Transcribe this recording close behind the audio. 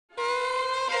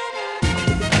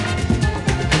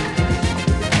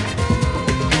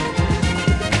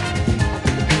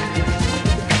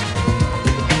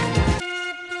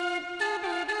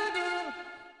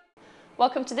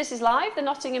Welcome to This Is Live, the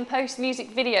Nottingham Post music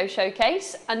video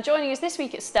showcase, and joining us this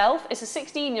week at Stealth is a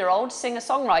 16-year-old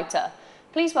singer-songwriter.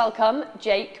 Please welcome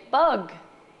Jake Bugg.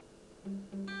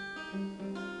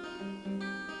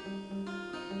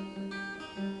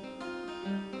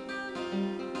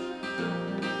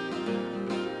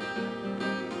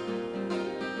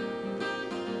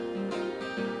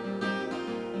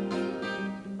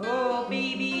 Oh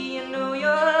baby, I know you're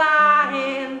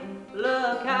lying.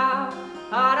 Look how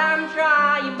hard I'm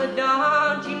trying, but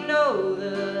don't you know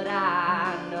that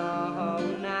I know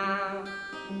now?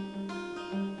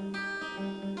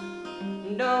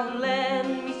 Don't let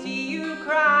me see you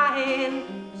crying.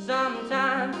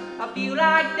 Sometimes I feel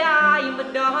like dying,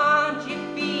 but don't you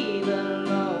feel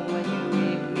alone when you're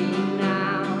with me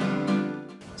now?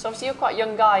 So obviously you're quite a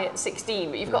young guy at 16,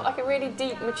 but you've got like a really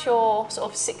deep, mature,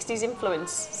 sort of 60s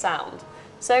influence sound.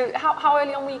 So how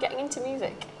early on were you getting into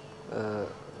music?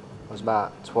 I was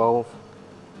about 12,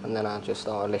 and then I just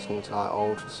started listening to like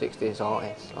old 60s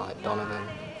artists like Nottingham.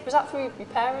 Was that through your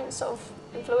parents' sort of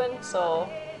influence, or?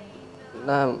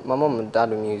 No, my mum and dad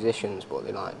were musicians, but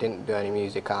they like didn't do any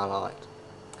music I liked.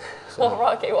 So, Oh,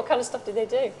 right, okay. What kind of stuff did they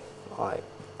do? like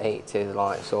 80s,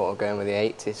 like sort of going with the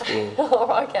 80s theme. Oh,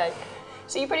 right, okay.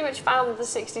 So you pretty much found the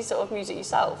 60s sort of music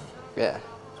yourself? Yeah,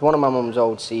 it's one of my mum's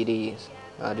old CDs.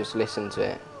 I just listened to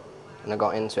it, and I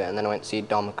got into it, and then I went to see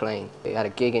Don McLean. He had a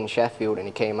gig in Sheffield, and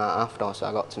he came out after, so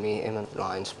I got to meet him, and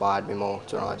like inspired me more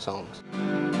to write songs.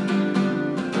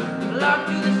 Look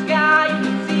to the sky, you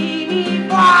can see me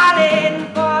falling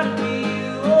for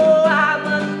you. Oh, I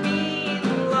must be in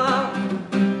love.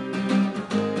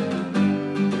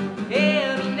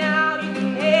 Hear me now, you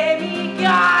can hear me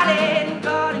calling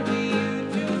to you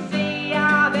to say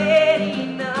I've had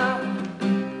enough.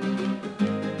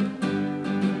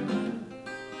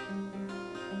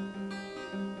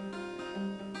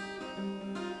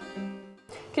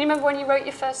 Can you remember when you wrote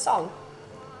your first song?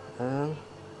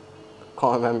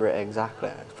 Can't remember it exactly.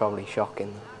 It's probably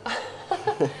shocking. I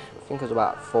think I was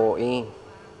about 14,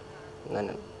 and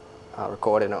then I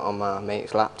recorded it on my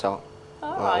mate's laptop.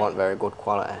 Oh, It right. wasn't very good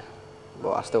quality,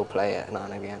 but I still play it now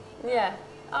and again. Yeah.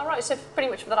 All right, so pretty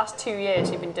much for the last 2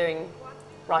 years you've been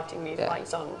writing music, Yeah. writing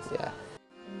songs. Yeah.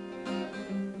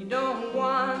 You don't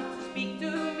want to speak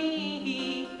to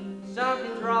me.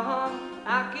 Something's wrong,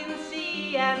 I can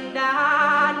see, and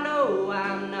I know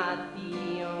I'm not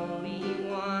the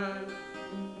only one.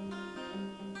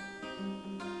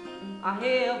 I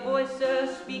hear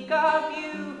voices speak of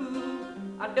you.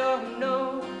 I don't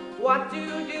know what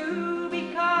to do,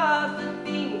 because the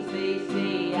things they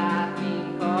say I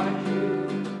think are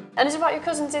true. And is it about your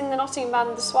cousins in the Nottingham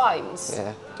band, the Swiines?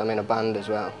 Yeah, I'm in a band as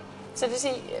well. So does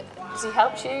he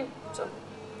help you, sort of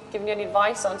giving you any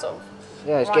advice on sort of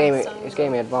Yeah, writing songs? he's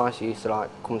gave me advice. He used to like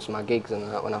come to my gigs and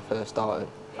that when I first started.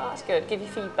 Oh, that's good, give you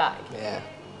feedback. Yeah.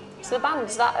 So the band,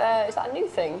 is that a new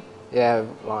thing? Yeah,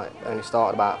 like only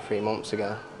started about 3 months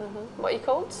ago. What are you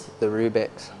called? The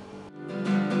Rubiks.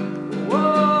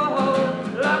 Whoa,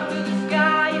 look to the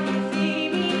sky, you can see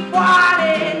me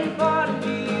falling for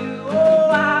you.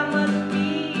 Oh, I must be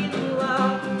in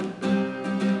love.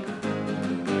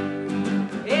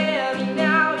 Hear me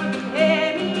now, you can hear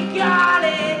me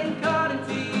calling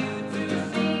to you to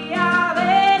say I've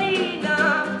had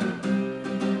enough.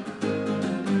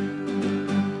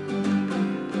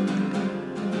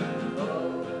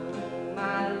 Oh,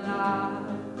 my love,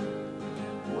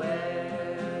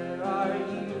 where are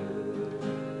you?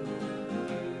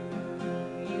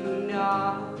 You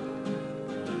know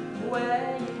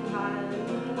where you hide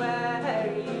and where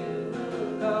you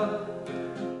go.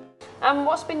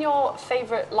 What's been your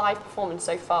favourite live performance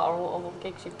so far, or all the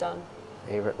gigs you've done?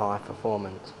 Favourite live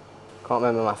performance? Can't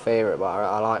remember my favourite, but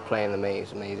I like playing the Maze.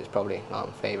 The Maze is probably like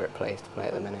my favourite place to play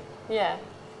at the minute. Yeah.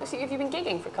 So have you been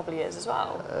gigging for a couple of years as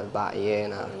well? About a year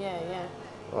now. Yeah, yeah.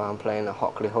 Well, I'm playing the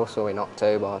Hockley Hustle in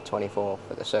October 24th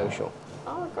at the Social.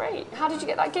 Oh, great. How did you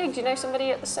get that gig? Do you know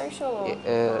somebody at the Social?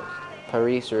 Or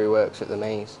Parisa, who works at the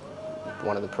Maze,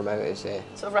 one of the promoters here,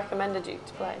 sort of recommended you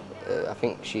to play? I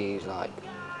think she's like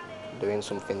doing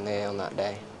something there on that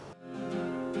day.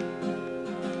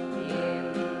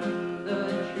 In the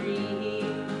trees,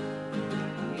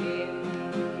 in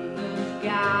the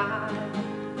sky,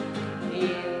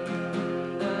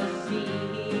 in the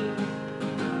sea,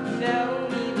 tell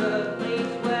me the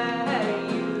place where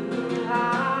you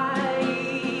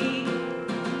hide.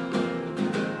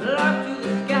 Look to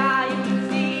the sky, you can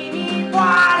see me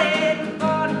falling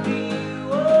for you.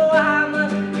 Oh, I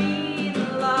must be in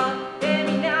love. Hear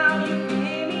me now, you can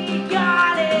hear me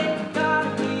calling.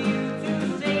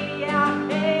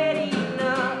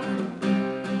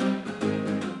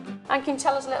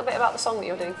 tell us a little bit about the song that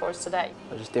you're doing for us today?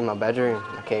 I just in my bedroom,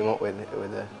 I came up with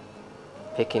a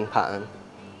picking pattern,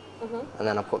 and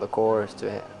then I put the chorus to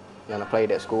it, and then I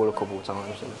played it at school a couple of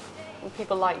times, And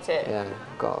people liked it? yeah,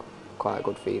 got quite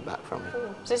good feedback from it.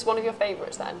 Is this one of your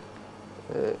favourites then?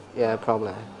 Yeah,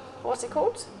 probably. What's it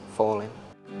called? Fallin.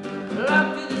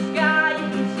 Up to the sky, you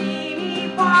can see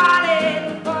me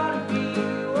falling, falling for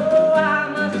you. Oh, I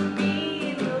must be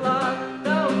in love.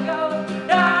 Don't go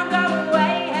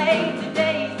away. Hey,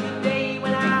 today's the day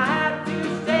when I have to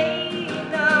say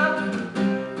no.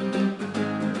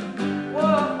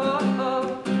 Whoa, whoa,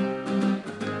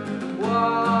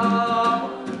 whoa,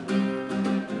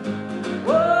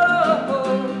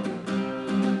 whoa,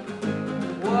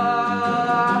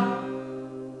 whoa.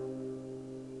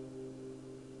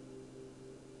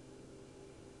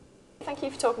 Thank you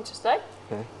for talking to us today.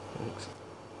 Okay, thanks.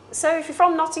 So if you're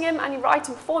from Nottingham and you write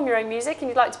and perform your own music and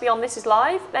you'd like to be on This Is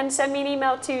Live, then send me an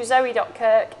email to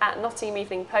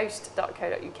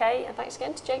zoe.kirk@nottinghameveningpost.co.uk, and thanks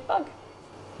again to Jake Bugg.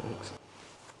 Thanks.